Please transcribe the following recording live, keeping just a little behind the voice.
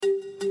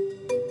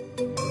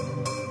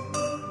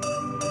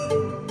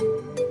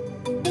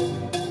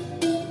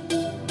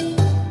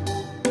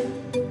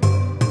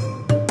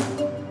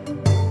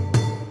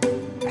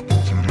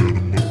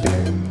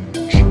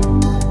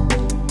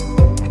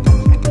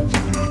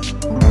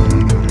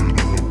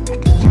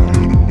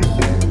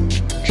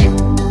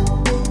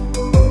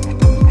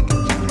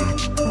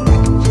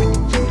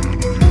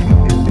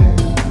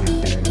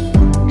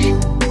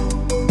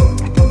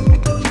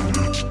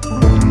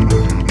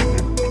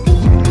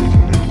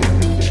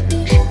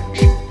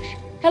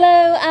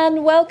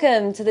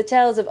welcome to the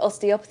Tales of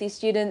Osteopathy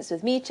students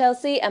with me,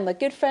 Chelsea, and my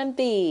good friend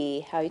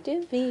B. How you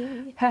doing,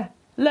 B?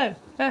 Hello.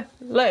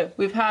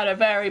 We've had a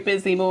very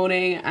busy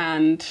morning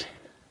and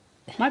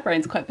my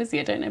brain's quite busy.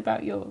 I don't know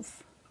about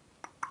yours.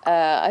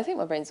 I think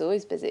my brain's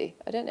always busy.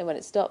 I don't know when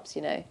it stops,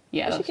 you know.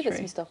 Yeah, I should that's give it true.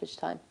 some stoppage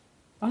time.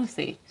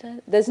 Honestly.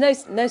 There's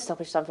no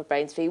stoppage time for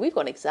brains, V. We've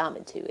got an exam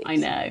in 2 weeks. I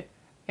know.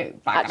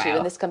 Actually,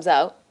 when this comes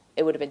out,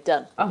 it would have been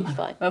done. It'll be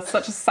fine. That's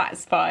such a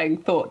satisfying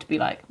thought to be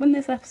like, when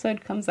this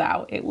episode comes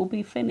out, it will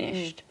be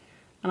finished.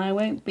 And I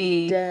won't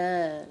be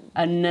Done.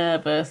 a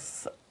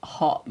nervous,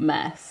 hot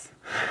mess.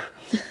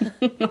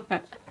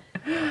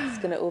 It's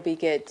going to all be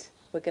good.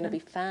 We're going to be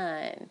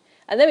fine.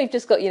 And then we've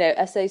just got,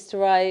 essays to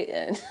write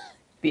and...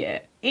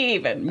 Yeah,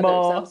 even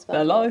more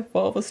the life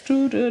of a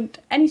student.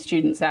 Any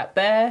students out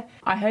there,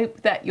 I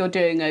hope that you're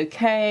doing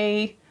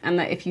okay and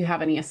that if you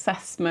have any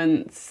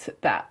assessments,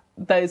 that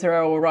those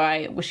are all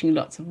right. Wishing you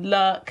lots of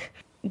luck.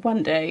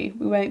 One day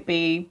we won't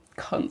be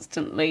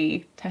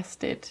constantly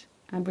tested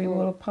and we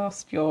will have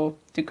passed your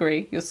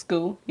degree, your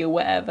school, your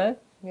whatever.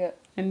 Yeah.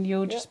 And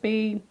you'll just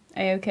be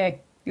A-okay.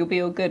 You'll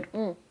be all good.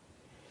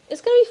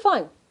 It's going to be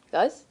fine,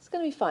 guys. It's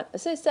going to be fine. I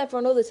say this to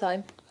everyone all the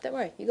time. Don't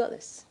worry, you got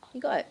this.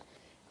 You got it.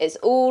 It's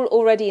all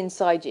already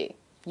inside you.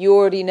 You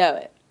already know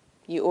it.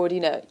 You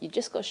already know it. You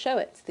just got to show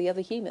it to the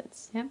other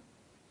humans. Yeah.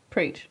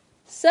 Preach.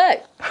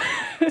 So,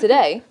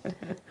 today,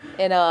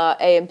 in our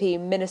AMP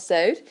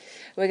minisode,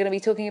 we're going to be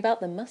talking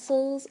about the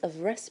muscles of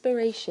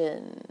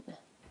respiration.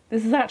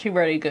 This is actually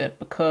really good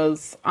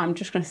because I'm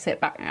just going to sit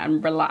back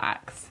and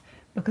relax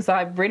because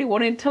I really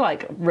wanted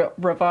to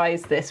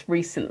revise this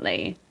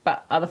recently,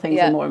 but other things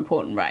are more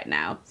important right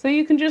now. So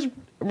you can just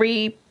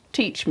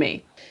re-teach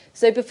me.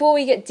 So before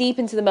we get deep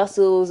into the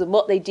muscles and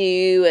what they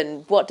do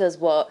and what does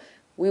what,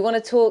 we want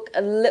to talk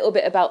a little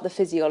bit about the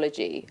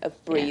physiology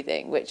of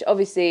breathing, which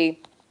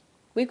obviously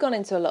we've gone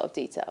into a lot of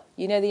detail.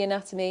 You know the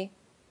anatomy.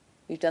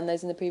 We've done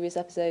those in the previous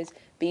episodes.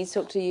 Bee's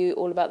talked to you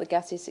all about the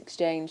gaseous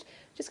exchange.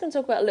 Just going to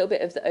talk about a little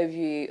bit of the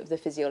overview of the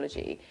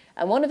physiology.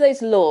 And one of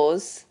those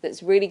laws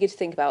that's really good to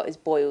think about is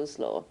Boyle's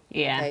law.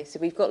 Yeah. Okay, so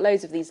we've got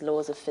loads of these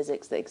laws of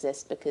physics that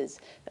exist because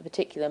a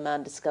particular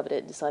man discovered it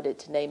and decided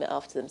to name it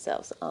after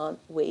themselves. Aren't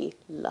we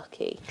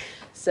lucky?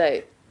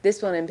 So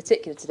this one in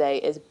particular today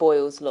is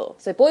Boyle's law.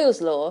 So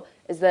Boyle's law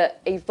is that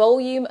a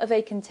volume of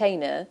a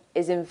container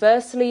is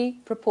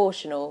inversely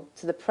proportional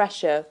to the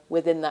pressure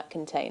within that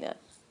container.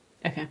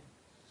 Okay.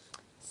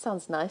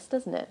 Sounds nice,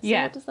 doesn't it? So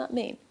yeah. What does that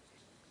mean?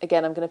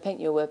 Again, I'm going to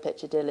paint you a word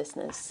picture, dear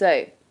listeners.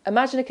 So,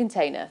 imagine a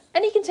container.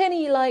 Any container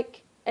you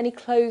like, any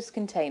closed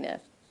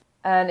container.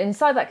 And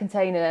inside that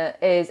container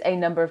is a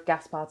number of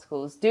gas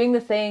particles doing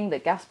the thing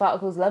that gas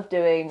particles love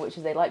doing, which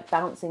is they like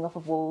bouncing off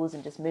of walls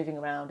and just moving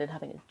around and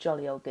having a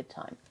jolly old good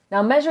time.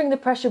 Now, measuring the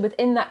pressure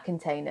within that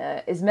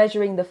container is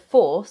measuring the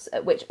force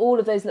at which all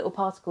of those little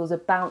particles are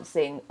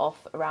bouncing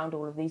off around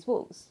all of these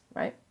walls,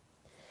 right?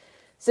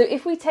 So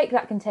if we take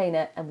that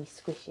container and we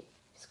squish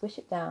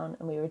it down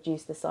and we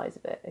reduce the size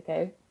of it,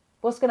 okay?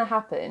 What's going to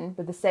happen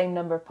with the same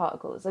number of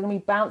particles? They're going to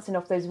be bouncing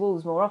off those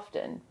walls more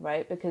often,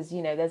 right? Because,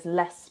 there's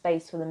less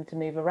space for them to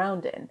move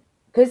around in.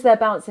 Because they're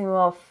bouncing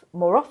off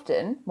more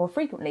often, more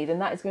frequently, then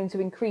that is going to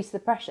increase the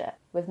pressure.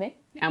 With me?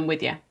 I'm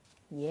with you.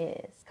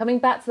 Yes. Coming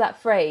back to that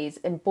phrase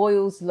in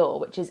Boyle's law,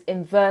 which is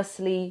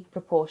inversely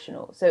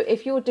proportional. So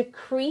if you're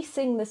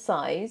decreasing the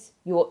size,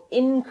 you're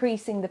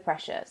increasing the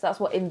pressure. So that's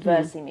what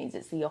inversely means.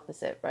 It's the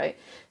opposite, right?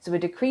 So we're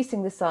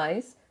decreasing the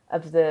size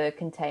of the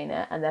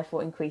container and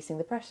therefore increasing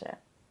the pressure.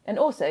 And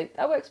also,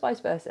 that works vice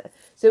versa.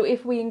 So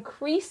if we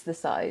increase the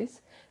size,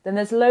 then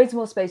there's loads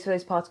more space for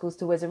those particles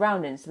to whiz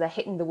around in, so they're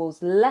hitting the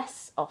walls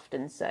less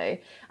often so,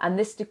 and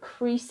this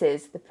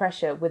decreases the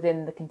pressure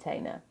within the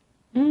container.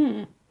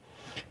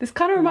 This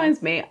kind of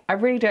reminds me, I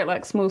really don't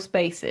like small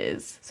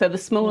spaces. So the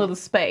smaller the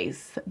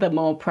space, the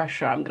more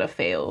pressure I'm going to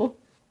feel.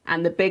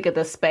 And the bigger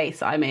the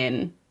space I'm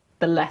in,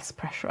 the less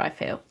pressure I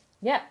feel.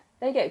 Yeah,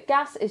 there you go.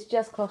 Gas is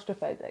just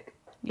claustrophobic.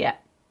 Yeah.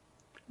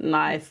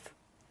 Nice.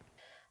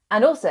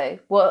 And also,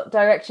 what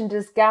direction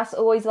does gas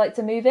always like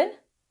to move in?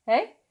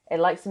 Hey? It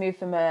likes to move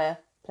from a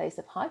place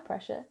of high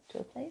pressure to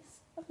a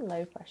place of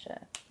low pressure.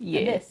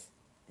 Yeah. And this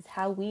is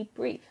how we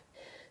breathe.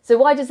 So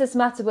why does this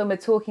matter when we're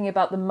talking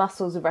about the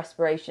muscles of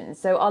respiration?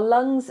 So our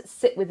lungs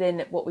sit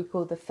within what we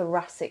call the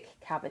thoracic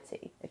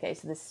cavity. Okay,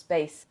 so the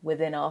space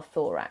within our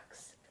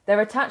thorax. They're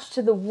attached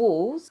to the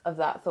walls of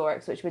that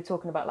thorax, which we're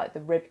talking about like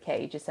the rib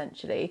cage,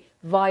 essentially,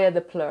 via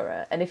the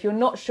pleura. And if you're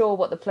not sure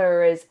what the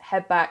pleura is,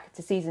 head back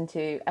to season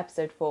 2,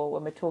 episode 4,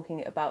 when we're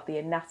talking about the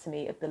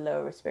anatomy of the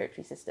lower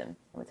respiratory system.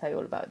 I'm going to tell you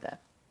all about it there.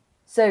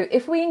 So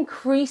if we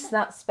increase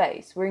that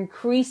space, we're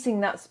increasing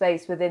that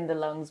space within the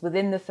lungs,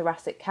 within the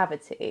thoracic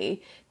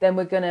cavity, then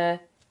we're going to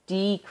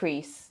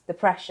decrease the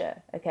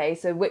pressure, okay?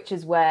 So which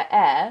is where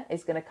air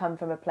is going to come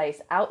from a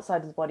place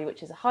outside of the body,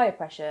 which is a higher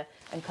pressure,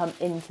 and come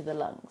into the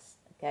lungs.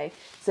 Okay,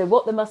 so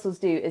what the muscles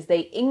do is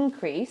they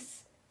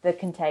increase the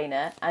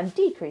container and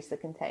decrease the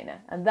container.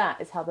 And that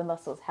is how the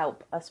muscles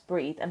help us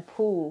breathe and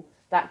pull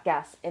that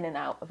gas in and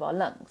out of our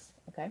lungs.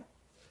 Okay,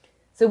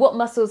 So what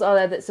muscles are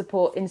there that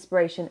support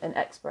inspiration and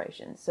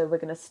expiration? So we're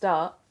going to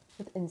start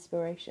with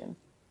inspiration.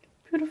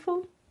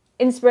 Beautiful.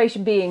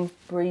 Inspiration being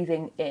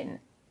breathing in.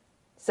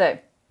 So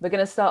we're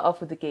going to start off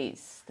with the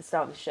geese, the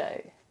star of the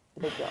show,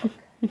 the big dog,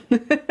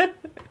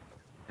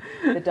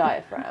 the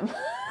diaphragm.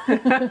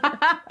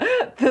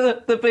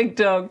 the big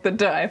dog, the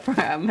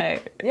diaphragm,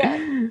 hey.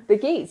 Yeah, the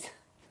geese.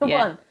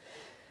 Yeah.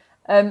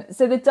 One.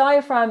 So the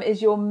diaphragm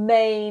is your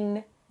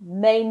main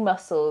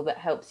muscle that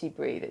helps you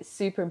breathe. It's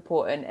super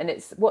important, and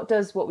it's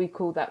what we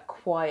call that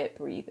quiet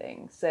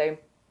breathing. So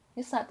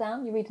you're sat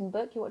down, you're reading a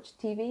book, you're watching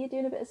TV, you're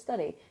doing a bit of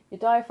study. Your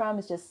diaphragm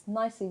is just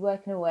nicely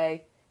working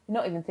away. You're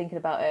not even thinking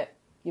about it.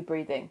 You're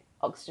breathing,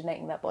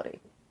 oxygenating that body.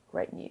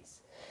 Great news.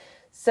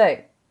 So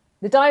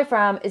the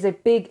diaphragm is a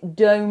big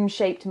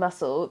dome-shaped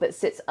muscle that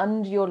sits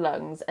under your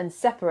lungs and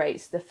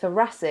separates the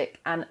thoracic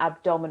and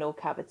abdominal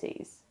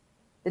cavities.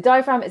 The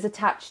diaphragm is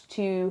attached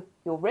to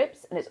your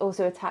ribs, and it's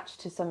also attached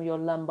to some of your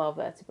lumbar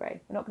vertebrae.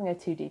 We're not going to go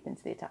too deep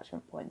into the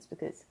attachment points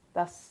because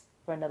that's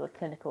for another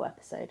clinical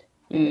episode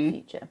in the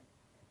future.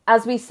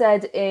 As we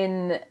said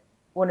in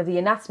one of the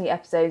anatomy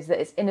episodes, that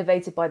it's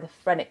innervated by the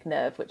phrenic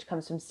nerve, which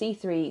comes from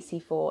C3,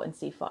 C4 and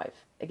C5.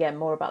 Again,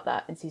 more about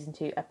that in season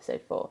 2,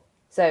 episode 4.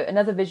 So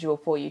another visual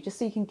for you, just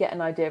so you can get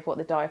an idea of what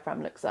the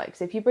diaphragm looks like.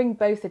 So if you bring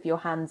both of your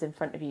hands in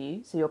front of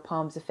you, so your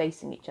palms are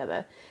facing each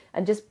other,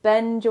 and just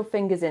bend your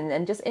fingers in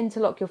and just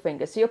interlock your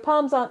fingers. So your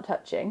palms aren't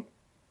touching.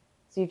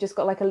 So you've just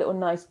got like a little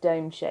nice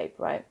dome shape,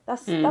 right?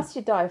 That's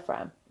your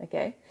diaphragm,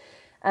 okay?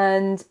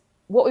 And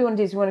what we want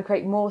to do is we want to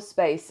create more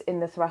space in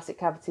the thoracic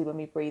cavity when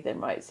we breathe in,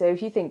 right? So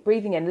if you think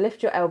breathing in,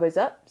 lift your elbows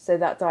up so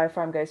that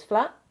diaphragm goes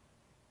flat,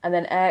 and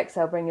then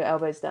exhale, bring your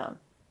elbows down.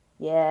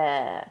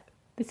 Yeah.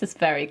 This is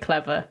very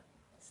clever.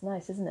 It's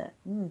nice, isn't it?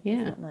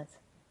 Yeah. Nice.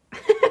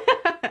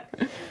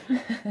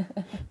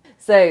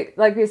 So,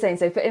 like we were saying,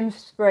 so for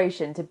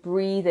inspiration, to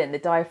breathe in, the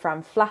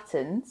diaphragm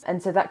flattens,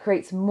 and so that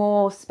creates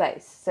more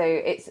space. So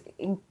it's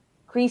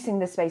increasing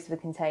the space of the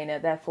container,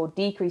 therefore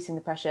decreasing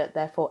the pressure,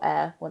 therefore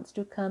air wants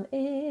to come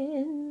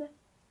in.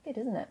 Good,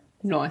 isn't it?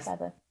 Nice.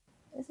 Clever.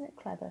 Isn't it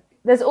clever?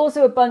 There's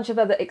also a bunch of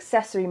other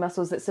accessory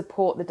muscles that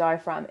support the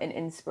diaphragm in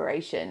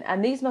inspiration,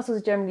 and these muscles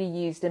are generally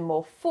used in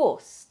more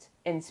forced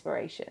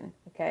inspiration,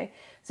 okay?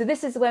 So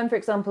this is when, for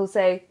example,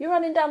 say you're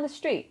running down the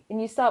street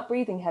and you start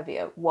breathing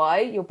heavier. Why?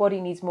 Your body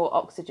needs more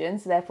oxygen,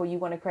 so therefore you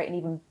want to create an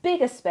even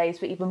bigger space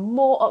for even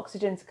more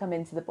oxygen to come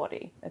into the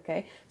body,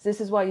 okay? So this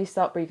is why you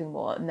start breathing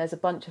more, and there's a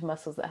bunch of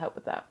muscles that help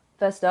with that.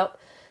 First up,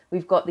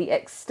 we've got the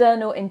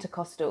external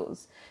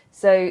intercostals.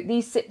 So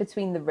these sit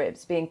between the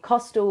ribs, being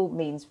costal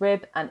means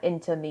rib and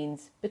inter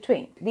means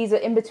between. These are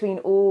in between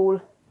all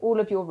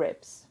of your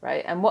ribs,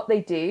 right? And what they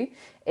do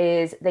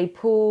is they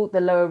pull the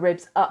lower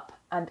ribs up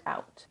and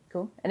out.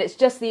 Cool. And it's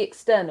just the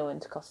external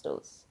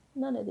intercostals,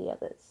 none of the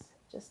others,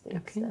 just the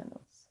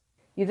externals.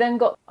 You then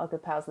got our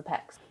good pals, the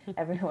pecs.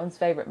 Everyone's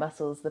favourite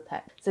muscles, the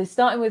pec. So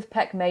starting with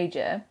pec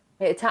major,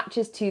 it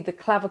attaches to the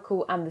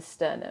clavicle and the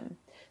sternum.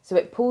 So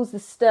it pulls the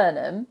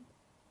sternum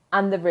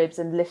and the ribs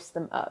and lifts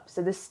them up.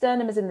 So the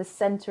sternum is in the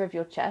centre of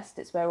your chest.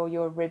 It's where all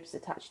your ribs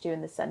attach to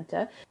in the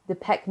centre. The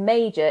pec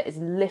major is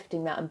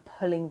lifting that and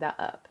pulling that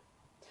up.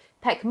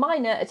 Pec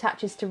minor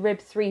attaches to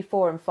rib 3,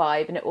 4 and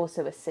 5, and it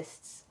also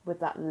assists with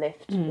that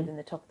lift within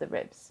the top of the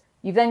ribs.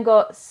 You've then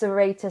got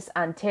serratus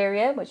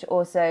anterior, which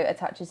also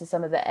attaches to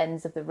some of the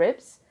ends of the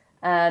ribs.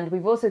 And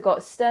we've also got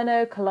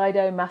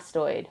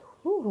sternocleidomastoid,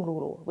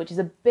 which is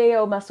a big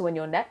old muscle in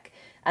your neck,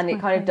 and it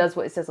kind of does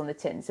what it says on the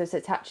tin. So it's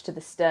attached to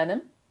the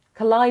sternum.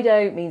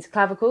 Cleido means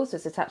clavicle, so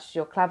it's attached to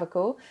your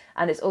clavicle,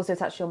 and it's also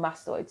attached to your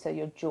mastoid, so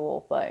your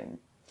jawbone.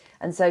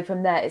 And so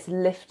from there, it's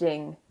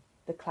lifting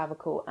the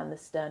clavicle and the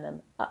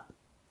sternum up.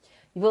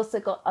 You've also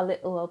got our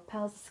little old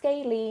pals,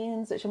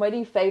 scalenes, which are my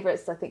new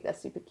favourites. I think they're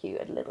super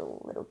cute,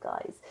 little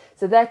guys.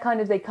 So they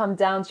come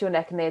down to your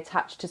neck and they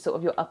attach to sort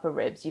of your upper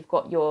ribs. You've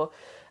got your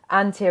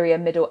anterior,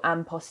 middle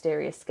and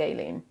posterior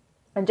scalene.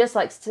 And just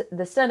like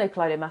the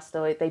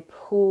sternocleidomastoid, they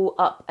pull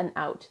up and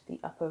out the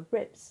upper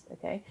ribs,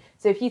 okay?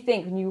 So if you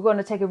think when you want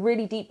to take a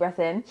really deep breath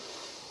in,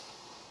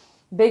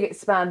 big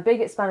expand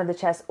of the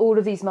chest, all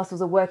of these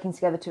muscles are working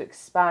together to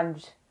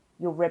expand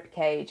your rib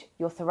cage,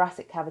 your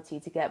thoracic cavity,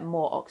 to get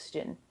more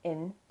oxygen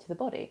into the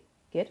body.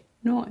 Good?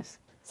 Nice.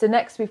 So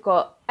next we've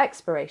got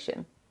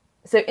expiration.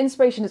 So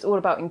inspiration is all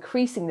about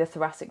increasing the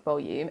thoracic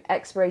volume.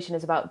 Expiration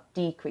is about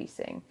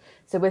decreasing.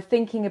 So we're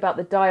thinking about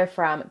the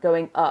diaphragm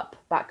going up,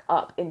 back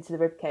up into the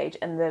rib cage,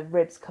 and the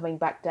ribs coming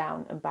back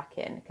down and back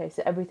in. Okay,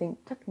 so everything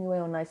tucking away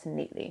all nice and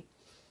neatly.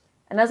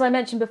 And as I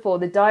mentioned before,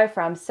 the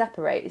diaphragm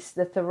separates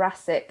the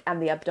thoracic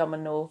and the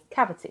abdominal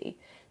cavity.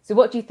 So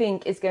what do you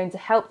think is going to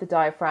help the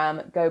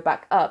diaphragm go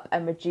back up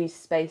and reduce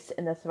space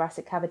in the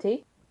thoracic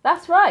cavity?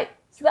 That's right.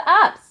 It's the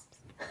abs.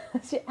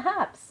 It's your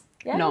abs.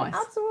 Yeah, nice.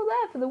 Your abs are all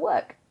there for the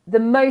work. The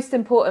most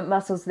important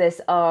muscles for this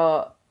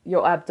are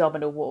your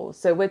abdominal walls.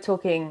 So we're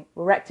talking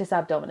rectus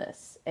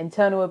abdominis,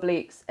 internal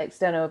obliques,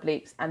 external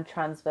obliques, and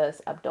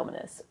transverse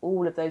abdominis.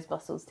 All of those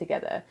muscles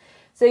together.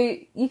 So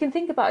you can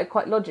think about it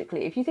quite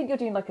logically. If you think you're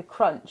doing like a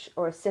crunch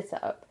or a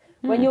sit-up,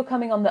 When you're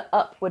coming on the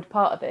upward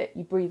part of it,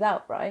 you breathe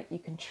out, right? You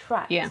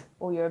contract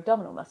all your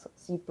abdominal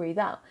muscles. You breathe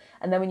out.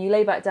 And then when you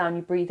lay back down,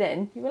 you breathe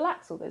in, you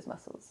relax all those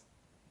muscles.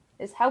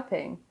 It's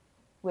helping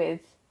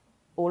with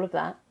all of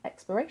that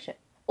expiration.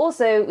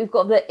 Also, we've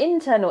got the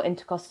internal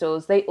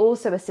intercostals. They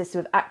also assist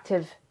with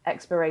active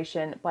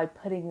expiration by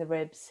putting the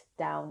ribs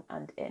down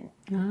and in.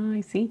 Ah,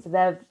 I see. So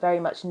they're very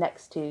much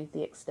next to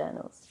the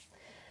externals.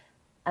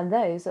 And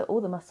those are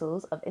all the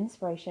muscles of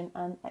inspiration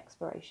and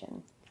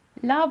expiration.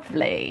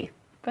 Lovely.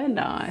 Very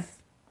nice.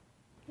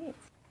 I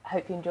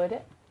hope you enjoyed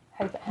it.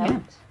 Hope it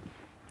helped.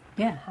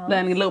 Yeah.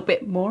 Learning a little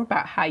bit more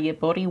about how your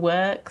body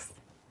works,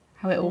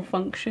 how it all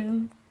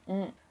functions.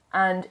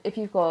 And if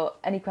you've got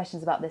any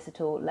questions about this at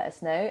all, let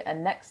us know.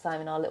 And next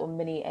time in our little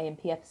mini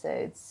A&P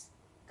episodes,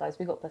 guys,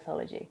 we got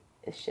pathology.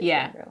 It's shit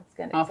real. It's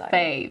getting Our exciting.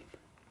 fave,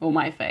 or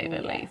my fave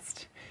at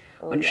least.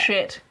 Oh, when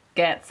shit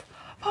gets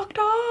fucked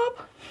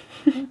up.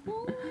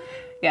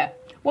 Yeah.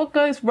 What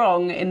goes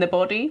wrong in the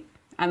body?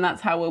 And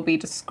that's how we'll be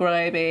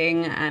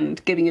describing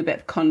and giving a bit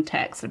of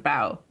context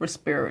about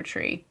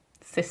respiratory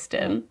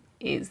system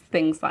is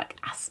things like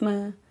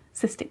asthma,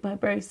 cystic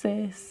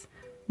fibrosis,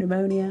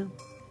 pneumonia,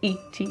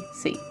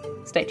 etc.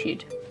 Stay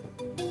tuned.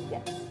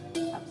 Yes,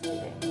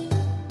 absolutely.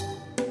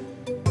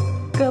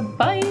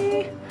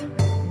 Goodbye.